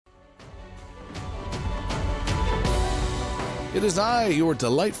It is I, your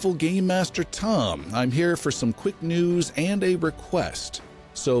delightful Game Master Tom. I'm here for some quick news and a request.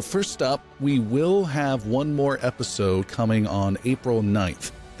 So first up, we will have one more episode coming on April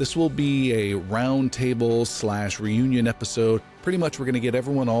 9th. This will be a roundtable / reunion episode. Pretty much we're going to get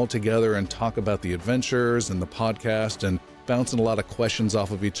everyone all together and talk about the adventures and the podcast and bouncing a lot of questions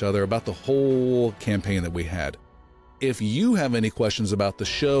off of each other about the whole campaign that we had. If you have any questions about the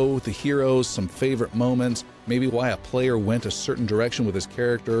show, the heroes, some favorite moments, maybe why a player went a certain direction with his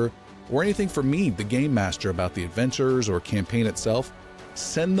character, or anything for me, the Game Master, about the adventures or campaign itself,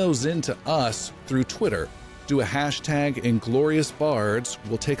 send those in to us through Twitter. Do a hashtag Inglorious Bards.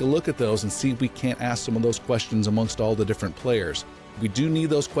 We'll take a look at those and see if we can't ask some of those questions amongst all the different players. We do need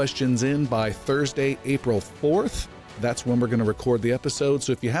those questions in by Thursday, April 4th. That's when we're going to record the episode.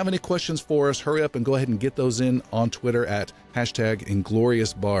 So if you have any questions for us, hurry up and go ahead and get those in on Twitter at hashtag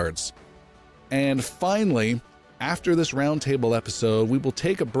Inglorious Bards. And finally, after this roundtable episode, we will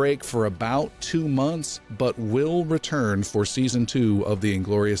take a break for about 2 months, but will return for Season 2 of the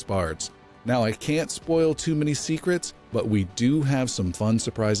Inglorious Bards. Now, I can't spoil too many secrets, but we do have some fun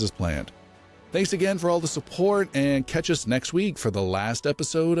surprises planned. Thanks again for all the support, and catch us next week for the last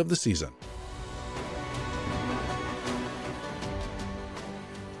episode of the season.